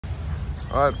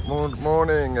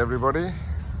Morning everybody.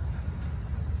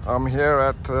 I'm here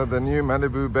at the new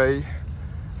Malibu Bay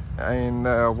in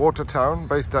Watertown,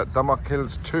 based at Damac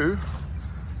Hills 2.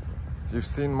 You've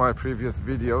seen my previous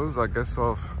videos, I guess,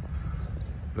 of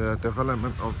the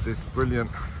development of this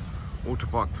brilliant water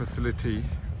park facility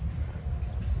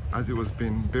as it was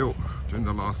being built during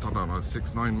the last,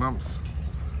 6-9 months.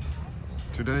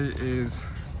 Today is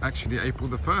actually April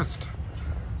the 1st.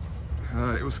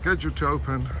 It was scheduled to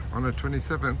open on the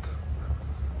 27th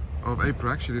of April.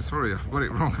 Actually, sorry, I've got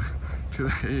it wrong.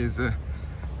 Today is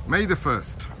May the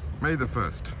 1st. May the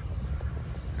 1st.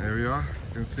 Here we are.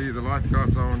 You can see the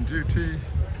lifeguards are on duty.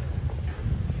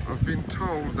 I've been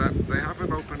told that they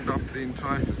haven't opened up the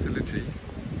entire facility.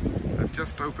 They've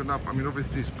just opened up,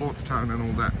 obviously Watertown and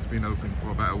all that's been open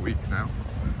for about a week now.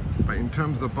 But in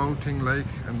terms of boating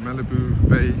lake and Malibu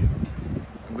Bay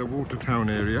and the Watertown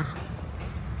area,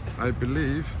 I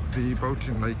believe the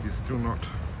boating lake is still not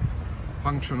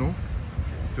functional.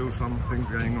 Still some things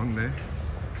going on there.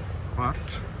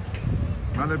 But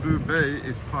Malibu Bay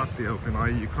is partly open,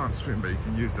 i.e. you can't swim, but you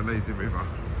can use the lazy river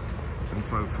and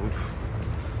so forth.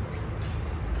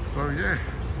 So yeah,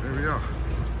 there we are.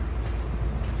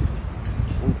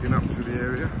 Walking up to the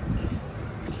area.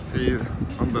 See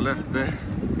on the left there,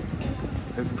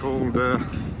 it's called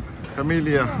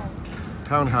Camellia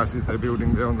townhouses they're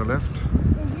building there on the left.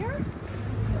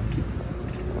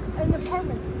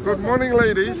 Good morning,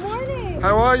 ladies. Good morning.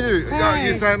 How are you? Hi.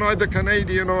 You sound either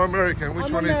Canadian or American.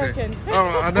 Which one American. is it?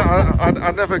 Oh,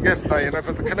 I never guess that,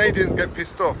 but the Canadians get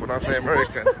pissed off when I say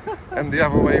American, and the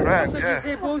other way around. So if you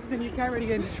say both, then you can't really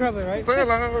get into trouble, right? Say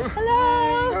hello.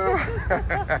 Hello.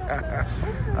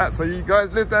 So you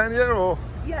guys live down here, or?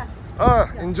 Yes. Ah,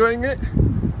 yes. Enjoying it?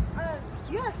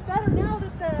 Yes, better now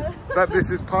that this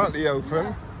is partly open.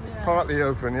 Yeah. Partly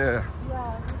open, yeah.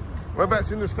 Yeah. Whereabouts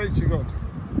in the States you got?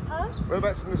 Huh?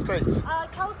 Whereabouts in the States?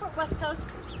 California, West Coast.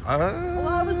 Well,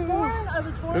 I was born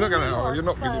you're not in gonna, New York, you're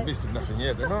not but... really missing nothing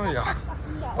yet, then, are you?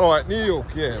 No. All right, New York,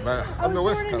 yeah, but I on the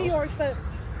was West born Coast. in New York, but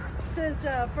since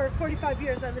for 45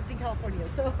 years I lived in California,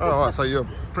 so... Oh, right, so you're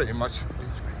pretty much...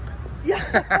 Yeah.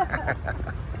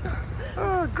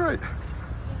 Oh, great.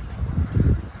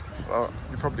 Well,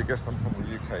 you probably guessed I'm from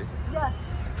the UK. Yes.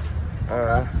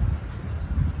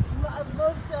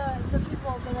 Most the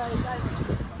people that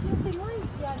they might,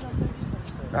 yeah, no,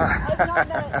 I've not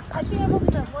met, I think I've only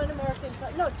met one American,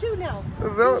 no, two now.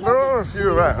 There are a few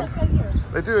around. Here.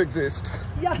 They do exist.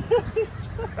 Yeah.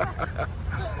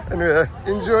 Anyway,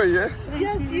 enjoy, yeah?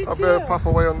 Yes, you I too. better puff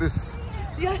away on this.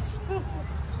 Yes.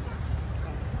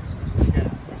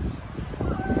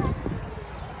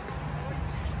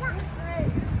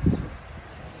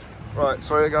 Right,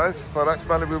 sorry guys, so that's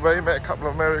Malibu Bay. Met a couple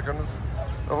of Americans.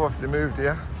 I've obviously moved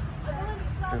here.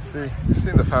 You can see, you've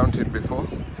seen the fountain before.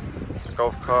 The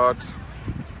golf carts.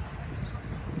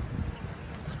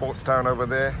 Watertown over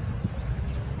there.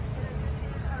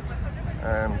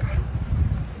 And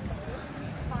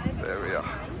there we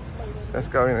are. Let's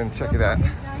go in and check it out.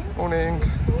 Morning.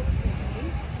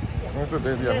 Oh, good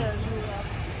baby.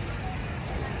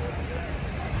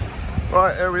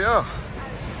 Right, here we are.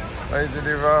 Lazy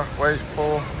river, wave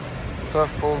pool,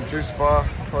 surfboard, juice bar,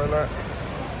 toilet.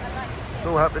 It's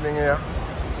all happening here.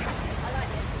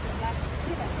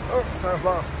 Oh, sounds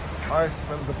nice. I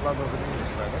smell the blood of an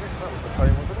Englishman. That was the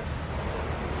plane, wasn't it?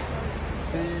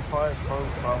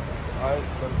 C545. I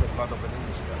smell the blood of an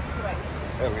Englishman. Correct.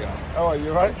 There we are. How are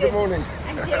you, right? Good morning.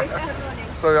 And you, good morning.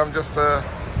 Sorry, I'm just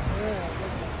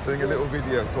doing a little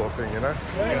video sort of thing, you know?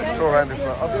 Tour around this.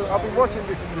 I've been watching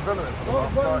this in development for the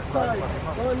last Go inside.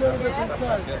 Go a little bit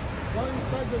inside. Yeah. Go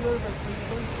inside a little bit so you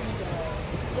don't see the...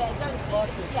 Yeah, don't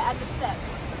see, and the steps.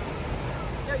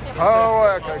 Don't get Oh,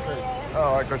 right, okay.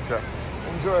 Oh, I gotcha.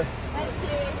 Enjoy. Thank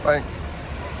you. Thanks.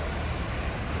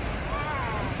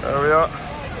 There we are.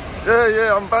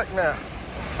 Yeah, I'm back now.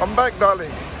 I'm back,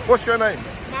 darling. What's your name?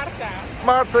 Marta.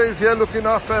 Marta is here looking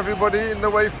after everybody in the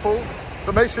wave pool.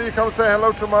 So make sure you come say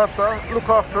hello to Marta. Look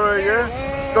after her,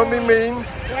 yeah? Don't be mean.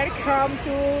 Welcome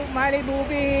to Malibu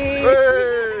Beach.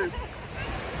 Hey!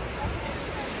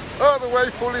 Oh, the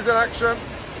wave pool is in action.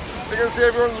 You can see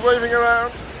everyone's waving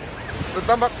around. The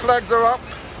Damac flags are up.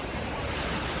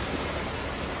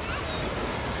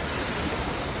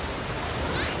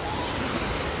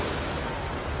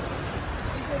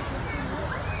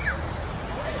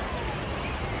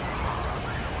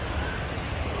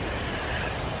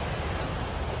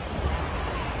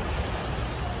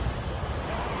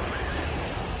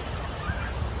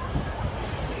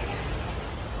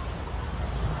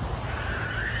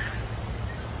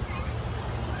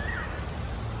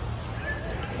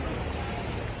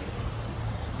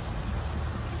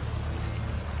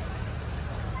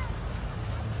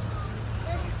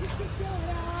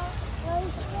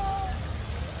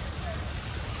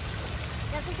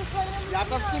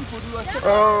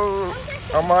 Oh,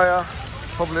 Amaya,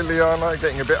 probably Liana,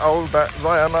 getting a bit old, but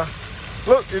Ziana.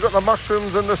 Look, you've got the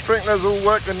mushrooms and the sprinklers all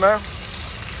working now.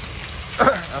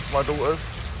 That's my daughters.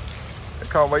 I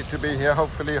can't wait to be here.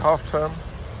 Hopefully half term,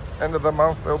 end of the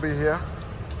month, they'll be here.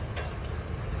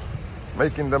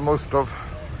 Making the most of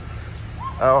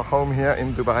our home here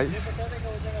in Dubai.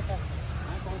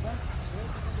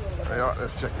 Yeah,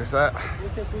 let's check this out.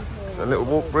 It's a little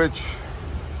walk bridge.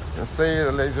 You can see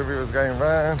the laser view is going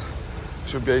round.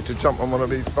 Should be able to jump on one of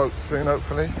these boats soon,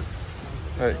 hopefully.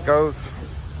 There it goes.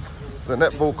 The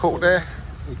netball court there.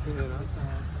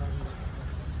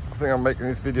 I think I'm making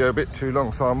this video a bit too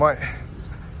long, so I might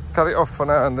cut it off for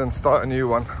now and then start a new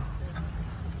one.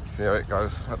 See how it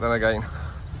goes. But then again,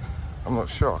 I'm not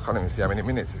sure. I can't even see how many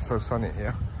minutes. It's so sunny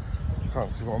here. I can't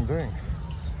see what I'm doing.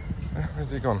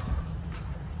 Where's he gone?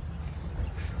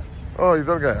 Oh, you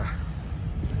don't get it.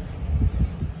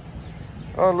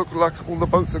 Oh, look like all the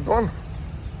boats are gone.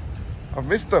 I've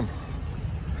missed them.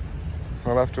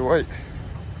 I'll have to wait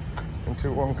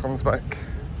until one comes back.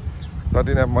 I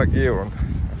didn't have my gear on.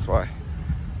 That's why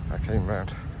I came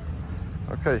round.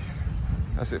 Okay,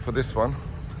 that's it for this one.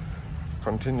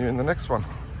 Continue in the next one.